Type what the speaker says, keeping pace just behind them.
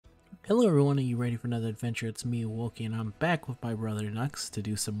Hello everyone, are you ready for another adventure? It's me, Wokey, and I'm back with my brother Knux to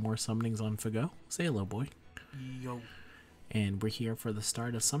do some more summonings on Fago. Say hello, boy. Yo. And we're here for the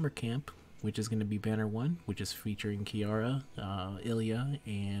start of summer camp, which is going to be Banner 1, which is featuring Kiara, Ilya,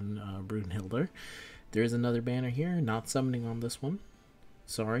 and Brunhilde. There is another banner here, not summoning on this one.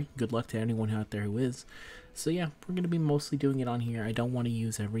 Sorry, good luck to anyone out there who is. So yeah, we're going to be mostly doing it on here. I don't want to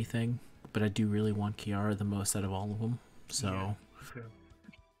use everything, but I do really want Kiara the most out of all of them. So... Yeah.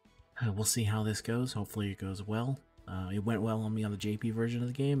 We'll see how this goes. Hopefully it goes well. It went well on me on the JP version of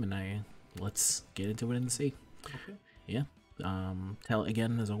the game, and let's get into it and see. Okay. Yeah. Tell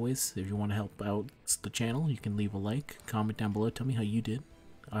again, as always, if you want to help out the channel, you can leave a like, comment down below, tell me how you did.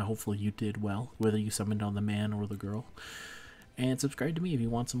 Hopefully you did well, whether you summoned on the man or the girl. And subscribe to me if you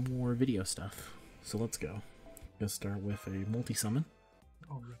want some more video stuff. So let's go. Let's start with a multi-summon.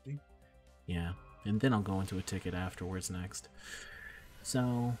 Already? Yeah, and then I'll go into a ticket afterwards next.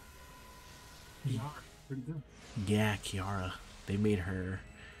 So... Yeah, pretty good. Yeah, Kiara. They made her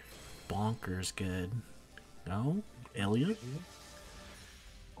bonkers good. Oh, Ilya?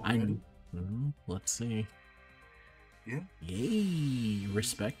 Let's see. Yeah? Yay!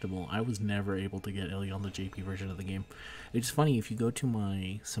 Respectable. I was never able to get Ilya on the JP version of the game. It's funny, if you go to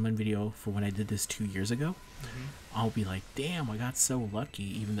my summon video for when I did this 2 years ago, I'll be like, damn, I got so lucky,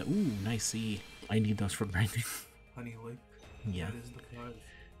 even though, ooh, nice C. I need those for grinding. Honey Lake. Yeah. That is the prize.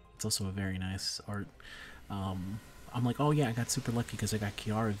 It's also a very nice art. I'm like, oh yeah, I got super lucky because I got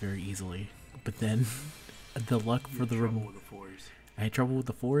Kiara very easily. But then, the luck for the removal. I had trouble with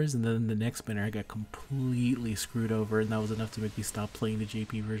the 4s, and then the next spinner I got completely screwed over, and that was enough to make me stop playing the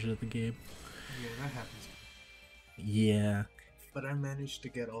JP version of the game. Yeah, that happens. Yeah. But I managed to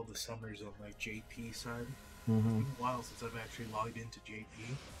get all the summers on my JP side. It's been a while since I've actually logged into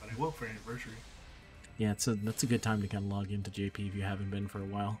JP, but I will for anniversary. Yeah, that's a good time to kind of log into JP if you haven't been for a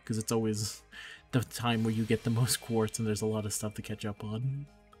while, because it's always the time where you get the most quartz and there's a lot of stuff to catch up on.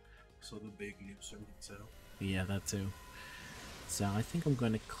 So the big new servants out. Yeah, that too. So I think I'm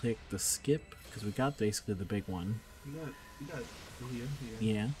going to click the skip, because we got basically the big one. You got Ilya,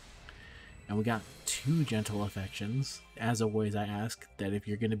 yeah. And we got 2 gentle affections. As always, I ask that if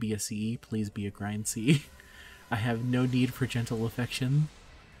you're going to be a CE, please be a grind CE. I have no need for gentle affection.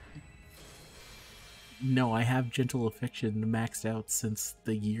 No, I have gentle affection maxed out since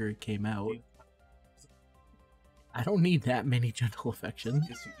the year it came out. I don't need that many gentle affection.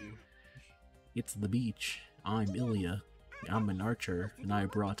 Yes, you do. It's the beach. I'm Ilya. I'm an archer, and I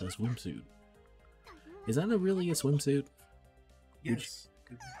brought a swimsuit. Is that really a swimsuit? Yes.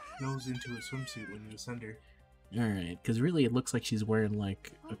 It goes into a swimsuit when you ascend her. Alright, because really it looks like she's wearing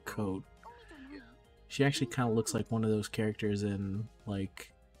like a coat. She actually kind of looks like one of those characters in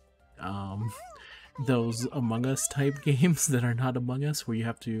like, those Among Us type games that are not Among Us, where you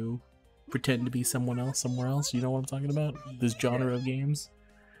have to pretend to be someone else somewhere else. You know what I'm talking about? This genre of games.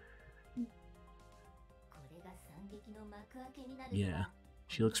 Yeah,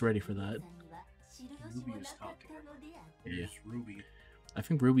 she looks ready for that. Ruby is talking. Yeah. Ruby. I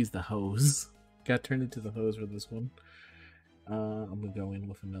think Ruby's the hose. Got turned into the hose for this one. I'm gonna go in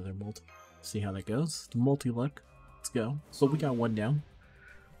with another multi. See how that goes. Multi-luck. Let's go. So we got one down.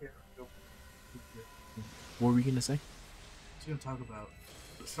 What were we gonna say? Let's talk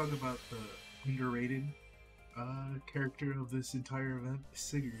about the underrated character of this entire event,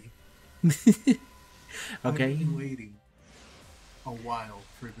 Sigurd. Okay. I've been waiting a while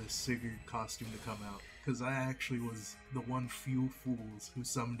for this Sigurd costume to come out, because I actually was the one few fools who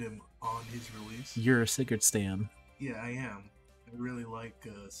summoned him on his release. You're a Sigurd stan. Yeah, I am. I really like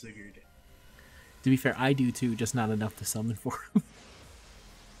Sigurd. To be fair, I do too, just not enough to summon for him.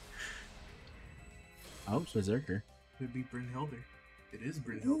 Oh, Berserker. Could be Brynhilde. It is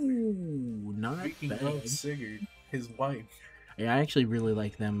Brynhilde. Ooh, not Speaking bad. of Sigurd, his wife. Yeah, I actually really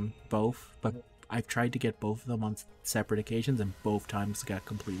like them both, but I've tried to get both of them on separate occasions, and both times got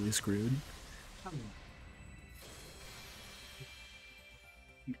completely screwed.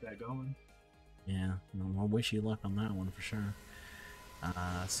 Keep that going. Yeah, I wish you luck on that one for sure.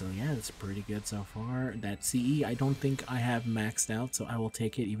 So yeah, it's pretty good so far. That CE, I don't think I have maxed out, so I will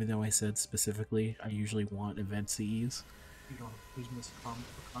take it, even though I said specifically I usually want event CEs. You don't have Miss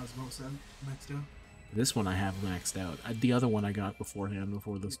Cosmos maxed out? This one I have maxed out. The other one I got beforehand,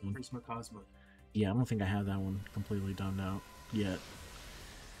 before this one. Prisma Cosmo. Yeah, I don't think I have that one completely done out yet.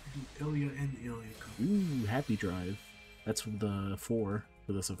 Ilya and Ilya come. Ooh, Happy Drive. That's the 4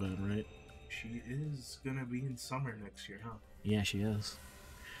 for this event, right? She is gonna be in summer next year, huh? Yeah, she is.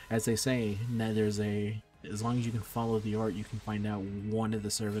 As they say, there's as long as you can follow the art, you can find out one of the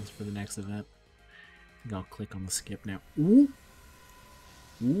servants for the next event. I'll click on the skip now. Ooh!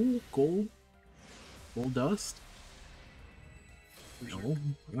 Ooh, gold. Gold dust. Berserk. No.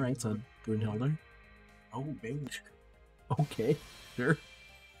 Alright, so Brunhilde. Oh, baby. Okay, sure.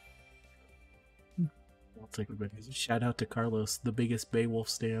 I'll take a bit. Shout out to Carlos, the biggest Beowulf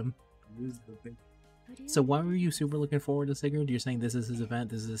stan. This is the big. So why were you super looking forward to Sigurd? You're saying this is his event,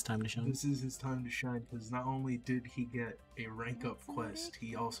 this is his time to shine? This is his time to shine because not only did he get a rank up quest,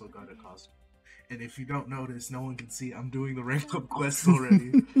 he also got a costume. And if you don't notice, no one can see I'm doing the rank up quest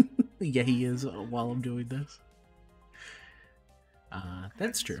already. Yeah, he is while I'm doing this.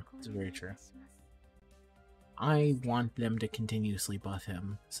 That's true. It's very true. I want them to continuously buff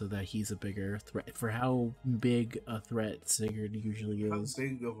him so that he's a bigger threat. For how big a threat Sigurd usually How is.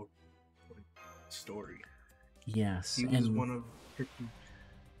 big of a story? Yes, He was and one of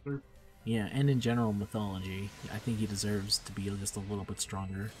 50. yeah, and in general mythology, I think he deserves to be just a little bit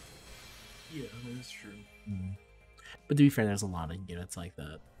stronger. Yeah, that's true. But to be fair, there's a lot of units like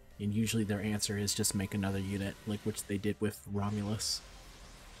that. And usually their answer is just make another unit, like which they did with Romulus.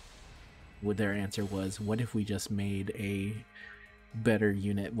 What their answer was, what if we just made a better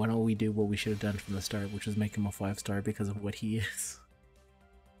unit? Why don't we do what we should have done from the start, which was make him a 5-star because of what he is.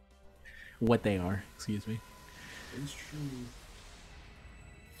 What they are, excuse me. It's true.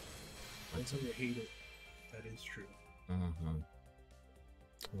 That's why I hate it. That is true.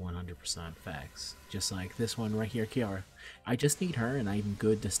 100% facts. Just like this one right here, Kiara. I just need her and I'm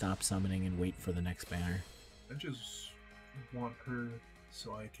good to stop summoning and wait for the next banner. I just want her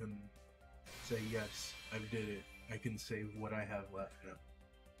so I can say, yes, I did it. I can save what I have left now.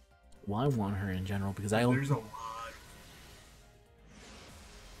 Well, I want her in general because There's a lot.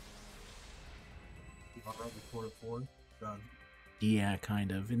 Before 4, done. Yeah,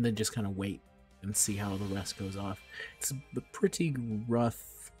 kind of. And then just kind of wait and see how the rest goes off. It's a pretty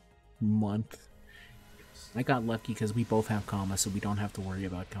rough month. I got lucky because we both have comma, so we don't have to worry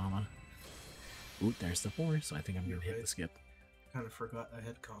about comma. Ooh, there's the 4, so I think I'm going to hit the skip. Kind of forgot I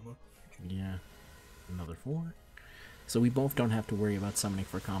had comma. Yeah. Another 4. So we both don't have to worry about summoning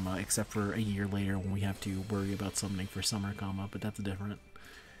for comma, except for a year later when we have to worry about summoning for summer comma, but that's different.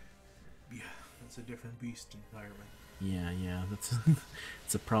 Yeah, that's a different beast entirely. Yeah, that's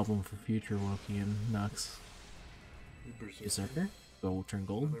it's a problem for future Wokey and Knux. Berserker? Gold turn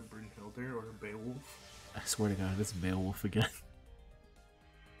gold? Another Brunhilde or Beowulf. I swear to god, it's Beowulf again.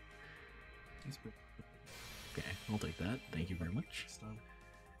 Okay, I'll take that. Thank you very much.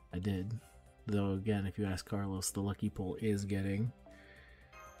 I did. Though again, if you ask Carlos, the lucky pull is getting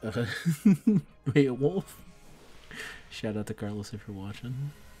Beowulf. Shout out to Carlos if you're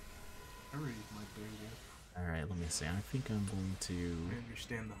watching. I raised my Beowulf. Alright, let me see. I think I'm going to I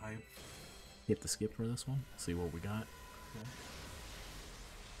understand the hype. hit the skip for this one. See what we got. Okay.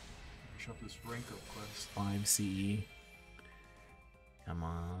 Finish up this rank up quest. 5 CE. Come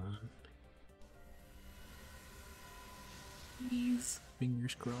on. Please.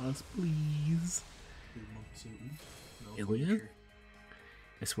 Fingers crossed, please. No, Ilya?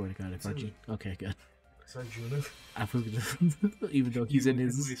 I swear to god, if Arjuna... Okay, good. Is that Arjuna? I was gonna... Even though he's in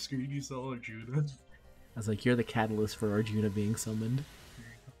his... My screen, you saw Arjuna. I was like, you're the catalyst for Arjuna being summoned.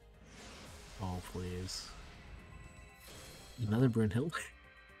 Oh, please. Another Brunhilde?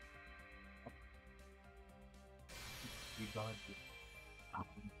 Oh,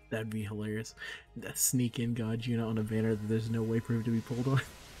 that'd be hilarious. That sneak in God Juna on a banner that there's no way for him to be pulled on.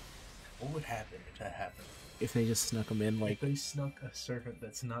 What would happen if that happened? If they just snuck him in, like... If they snuck a servant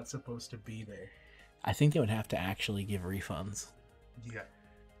that's not supposed to be there. I think they would have to actually give refunds. Yeah.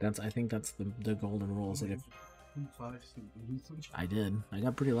 I think that's the golden rules. That if... I did. I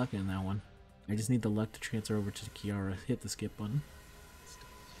got pretty lucky on that one. I just need the luck to transfer over to Kiara. Hit the skip button.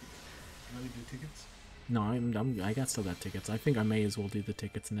 You do tickets? No, I still got tickets. I think I may as well do the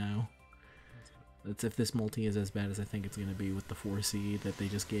tickets now. That's if this multi is as bad as I think it's going to be with the 4C that they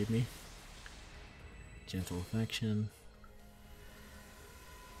just gave me. Gentle Affection.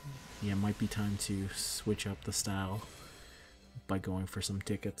 Yeah, it might be time to switch up the style by going for some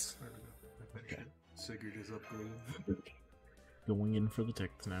tickets. Okay. Sigurd is upgraded. Going in for the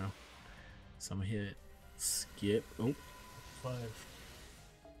tickets now. So I'm gonna hit skip. Oh. 5.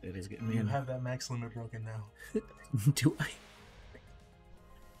 That is good. Man. You have that max limit broken now. Do I?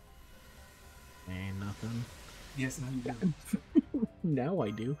 Ain't nothing. Yes, now you do. Now I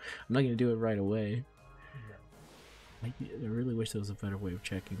do. I'm not gonna do it right away. Yeah. I really wish there was a better way of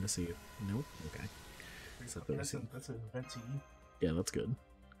checking to see it. Nope. Okay. So that's an event to you. Yeah, that's good.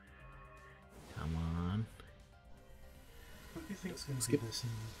 Come on. What do you think is going to be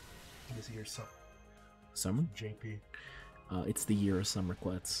this year's summer? Summer? JP. It's the year of Summer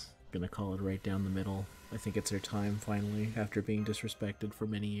Quets. Gonna call it right down the middle. I think it's her time finally, after being disrespected for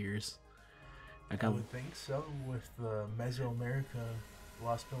many years. I would think so, with the Mesoamerica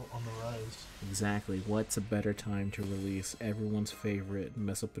Lost Belt on the rise. Exactly. What's a better time to release everyone's favorite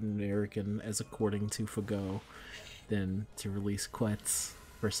Mesoamerican, as according to Fago, than to release Quetz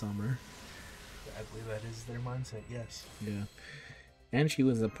for summer? Sadly, that is their mindset, yes. Yeah. And she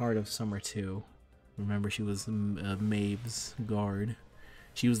was a part of Summer too. Remember, she was Maeve's guard.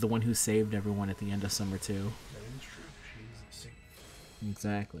 She was the one who saved everyone at the end of Summer too. That is true. She's a sick.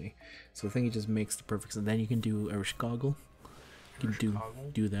 Exactly. So I think it just makes the perfect sense. Then you can do Erishkoggle. You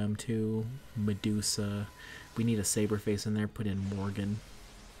can do them too. Medusa. We need a Saberface in there. Put in Morgan.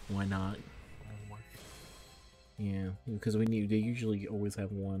 Why not? Yeah, because they usually always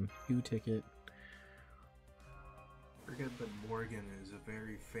have one. ticket. Forget that Morgan is a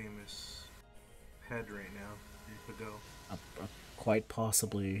very famous head right now. You could go. Quite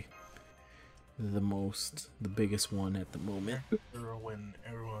possibly the biggest one at the moment. When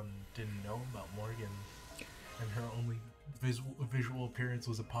everyone didn't know about Morgan, and her only visual appearance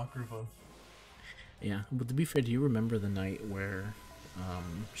was Apocrypha. Yeah, but to be fair, do you remember the night where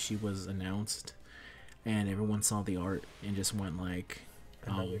she was announced and everyone saw the art and just went like,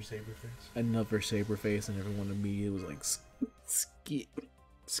 another Saberface? Another Saberface, and everyone immediately was like,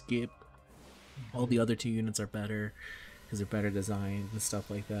 skip. All the other two units are better because they're better designed and stuff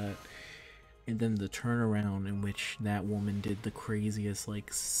like that. And then the turnaround in which that woman did the craziest,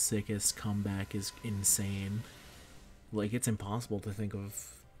 like, sickest comeback is insane. Like, it's impossible to think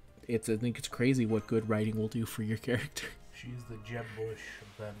of. I think it's crazy what good writing will do for your character. She's the Jeb Bush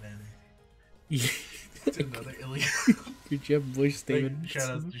of Batman. It's another Ilya. Your Jeb Bush statement.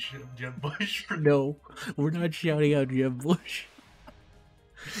 Shout out to Jeb Bush. No, we're not shouting out Jeb Bush.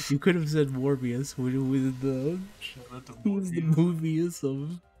 You could have said Morbius with the who's the Mobius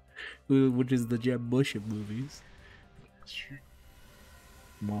of, which is the Jeb Bush of movies. That's true.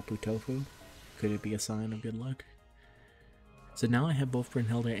 Mapu Tofu. Could it be a sign of good luck? So now I have both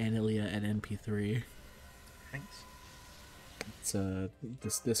Brynhilda and Ilya at NP3. Thanks.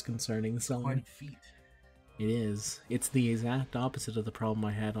 It's disconcerting song. Quite a feat. It is. It's the exact opposite of the problem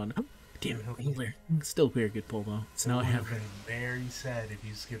I had on. Oh, damn it, Hilder. Still very good pull though. So now I have. Been very sad if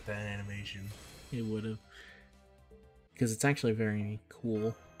you skipped that animation. It would have. Because it's actually very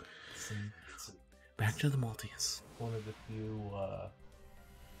cool. Back to the Maltese. One of the few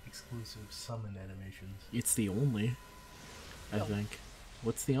exclusive summon animations. It's the only. I think.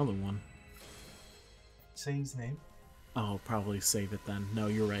 What's the other one? Say his name. I'll probably save it then. No,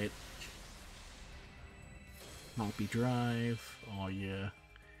 you're right. Hoppy Drive. Oh yeah.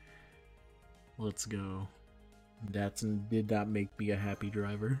 Let's go. Did not make me a happy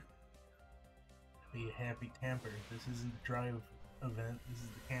driver. Be a happy camper. This isn't the drive event. This is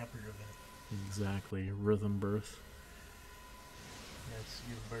the camper event. Exactly. Rhythm birth. Yes,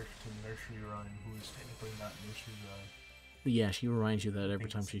 give birth to Nursery Rhyme, who is technically not Nursery Rhyme. Yeah, she reminds you that every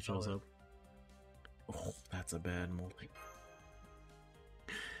time she shows up. Oh, that's a bad multi.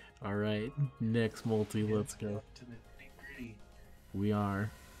 Alright, next multi, let's go. To the nitty-gritty. We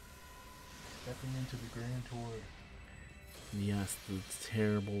are. Stepping into the Grand Tour. Yes, the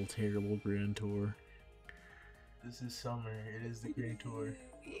terrible, terrible Grand Tour. This is summer, it is the Grand Tour.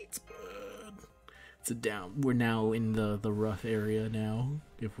 It's bad. It's a down. We're now in the rough area now,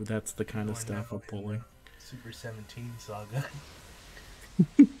 if that's the kind of stuff we're pulling. Super 17 saga.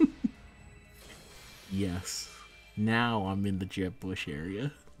 Yes. Now I'm in the Jeb Bush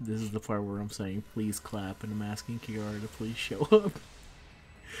area. This is the part where I'm saying, please clap, and I'm asking Kiara to please show up.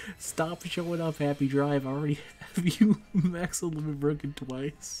 Stop showing up, Happy Drive. I already have you max limit broken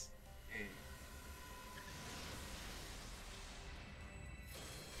twice.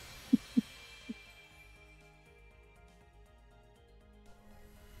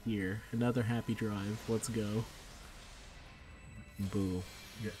 Here, another Happy Drive. Let's go. Boo.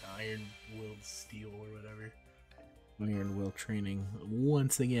 Your iron-willed steel or whatever. Iron will training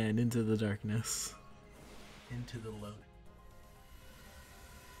once again into the darkness. Into the load.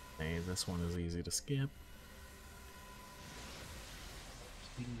 Hey, this one is easy to skip.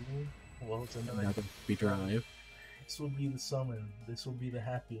 Well, it's Another Happy Drive. This will be the summon. This will be the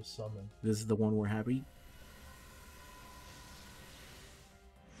happiest summon. This is the one we're happy.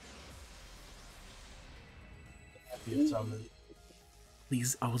 Happiest summon.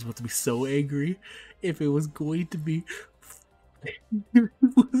 Please, I was about to be so angry if it was going to be. If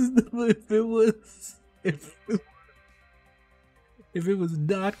it was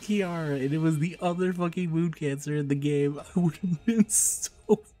not Kiara and it was the other fucking moon cancer in the game, I would have been so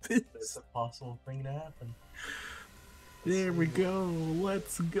pissed. That's a possible thing to happen. There we go.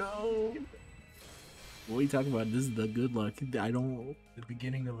 Let's go. What are you talking about? This is the good luck. I don't. The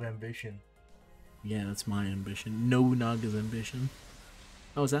beginning of ambition. Yeah, that's my ambition. Nobunaga's ambition.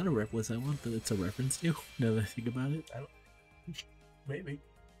 Oh, is that a ref? Was that what it's a reference to? Now that I think about it, I don't. Maybe.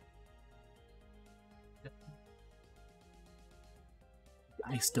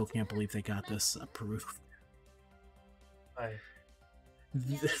 I still can't believe they got this approved. Hi.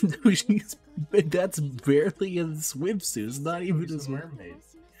 That's barely a swimsuit. It's not even She's a a mermaid.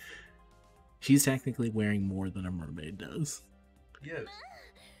 She's technically wearing more than a mermaid does. Yes.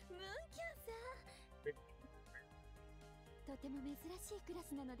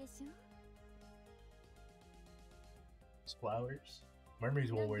 Flowers.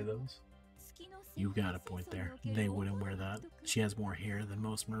 Mermaids won't wear those. You got a point there. They wouldn't wear that. She has more hair than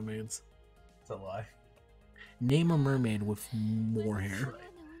most mermaids. It's a lie. Name a mermaid with more hair.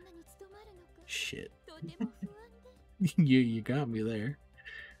 Shit. You got me there.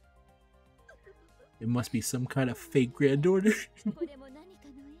 It must be some kind of fake granddaughter.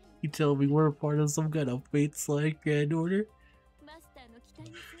 You tell me we're a part of some kind of fate like granddaughter?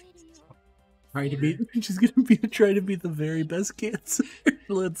 Trying to be, she's gonna be trying to be the very best cancer.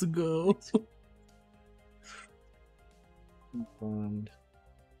 Let's go. Confirmed.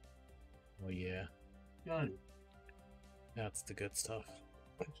 Oh yeah. Done. That's the good stuff.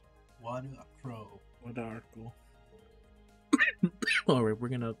 What a pro. What article? Alright, we're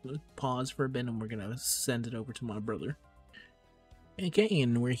gonna pause for a bit and we're gonna send it over to my brother. Okay,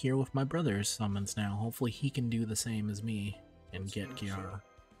 and we're here with my brother's summons now. Hopefully he can do the same as me and get Kiara.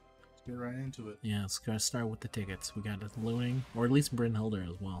 Let's get right into it. Yeah, let's go start with the tickets. We got loading, or at least Brynhilder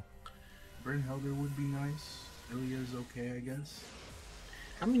as well. Brynhilder would be nice. Ilya's okay, I guess.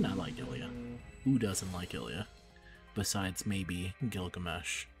 I mean, I like Ilya. Who doesn't like Ilya? Besides maybe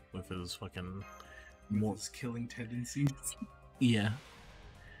Gilgamesh with his fucking More his killing tendencies. Yeah.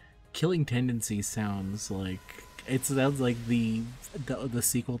 Killing Tendencies sounds like it sounds like the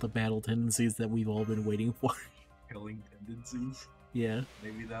sequel to Battle Tendencies that we've all been waiting for. Killing tendencies. Yeah.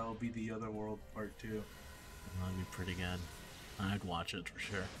 Maybe that'll be the other world part 2. That'd be pretty good. I'd watch it for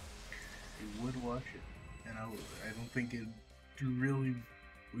sure. We would watch it. And I don't think it really...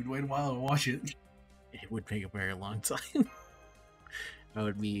 We'd wait a while to watch it. It would take a very long time. I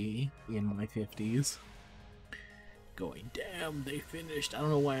would be in my 50s. Going, damn, they finished. I don't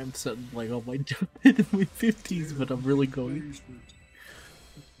know why I'm so, like, oh my god, in my 50s, but I'm really going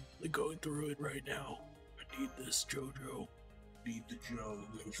through it right now. I need this JoJo. Need the Joe,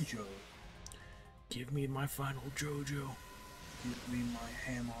 this Joe. Give me my final JoJo. Give me my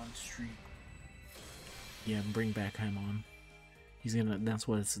Hamon streak. Yeah, bring back Hamon. He's gonna, that's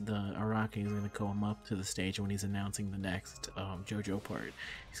what it's, the Araki is gonna call him up to the stage when he's announcing the next JoJo part.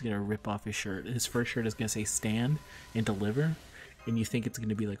 He's gonna rip off his shirt. His first shirt is gonna say stand and deliver. And you think it's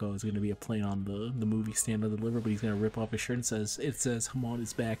gonna be like, oh, it's gonna be a play on the movie Stand and Deliver, but he's gonna rip off his shirt and it says Hamon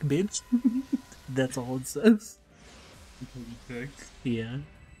is back, bitch. That's all it says. Yeah.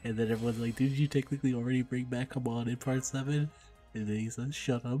 And then everyone's like, did you technically already bring back Hamon in part 7? And then he says,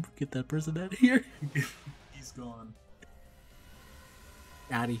 shut up, get that person out of here. He's gone.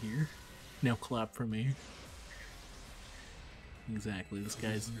 Out of here. Now clap for me. Exactly. This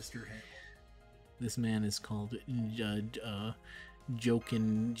guy's Mr. Ham. This man is called Jokin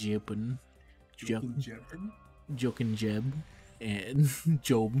Jebin. Jokin Jeb and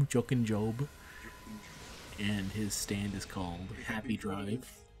Jokin Job. And his stand is called Happy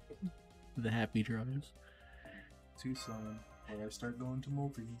Drive. The Happy Drive. Tucson, where I start going to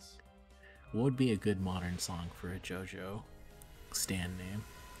movies. What would be a good modern song for a JoJo stand name?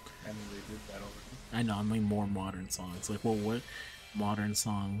 I mean, they did that already. I know, I mean more modern songs. Like, well, what modern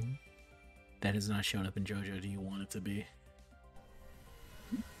song that has not shown up in JoJo do you want it to be?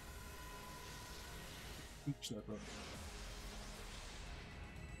 I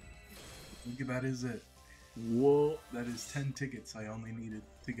think that is it. Whoa. That is 10 tickets I only needed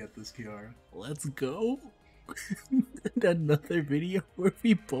to get this Kiara. Let's go. Another video where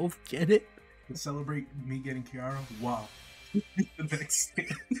we both get it. To celebrate me getting Kiara, wow. The next thing.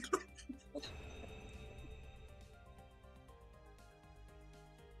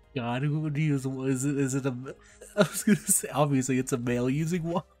 God, who would use one? Is it a... I was gonna say, obviously it's a male using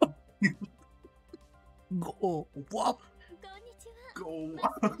WAP. Go WAP. Go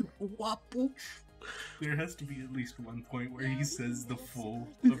WAP. There has to be at least one point where he says the full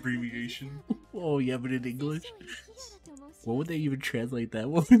abbreviation. Oh yeah, but in English. What would they even translate that?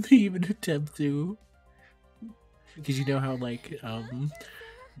 What would they even attempt to? Because you know how like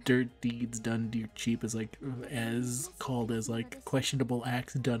dirt deeds done dirt cheap is like as called as like questionable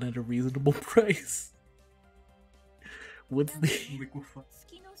acts done at a reasonable price. What's the Liquefy.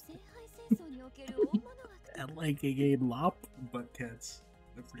 like a lop? Butt cats.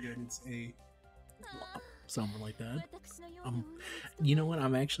 I forget it's a. Something like that. You know what?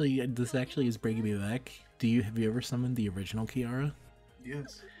 This actually is bringing me back. Have you ever summoned the original Kiara?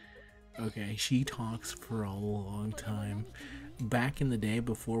 Yes. Okay, she talks for a long time. Back in the day,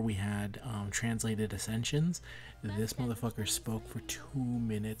 before we had translated ascensions, this motherfucker spoke for 2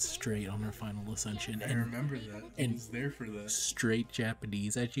 minutes straight on her final ascension. I remember that. I was there for that. Straight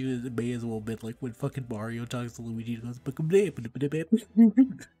Japanese. Actually, it may as well been like when fucking Mario talks to Luigi. Goes,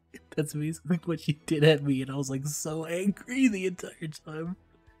 that's basically what she did at me, and I was like so angry the entire time.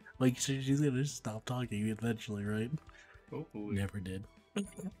 Like she's gonna stop talking eventually, right? Hopefully. Never did.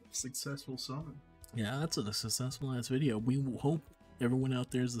 Successful summon. Yeah, that's a successful ass video. We hope everyone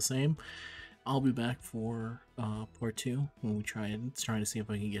out there is the same. I'll be back for part 2 when we trying to see if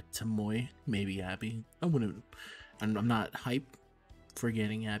I can get Tomoe, maybe Abby. I'm not hype for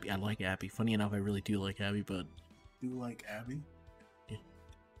getting Abby. I like Abby. Funny enough, I really do like Abby, but Do you like Abby? Yeah.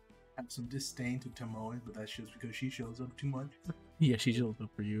 Have some disdain to Tomoe, but that's just because she shows up too much. yeah, she shows up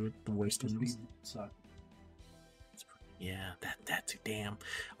for you at the worst times. Suck. Yeah, that too. Damn.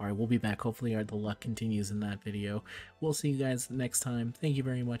 All right, we'll be back. Hopefully, the luck continues in that video. We'll see you guys next time. Thank you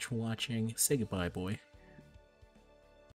very much for watching. Say goodbye, boy.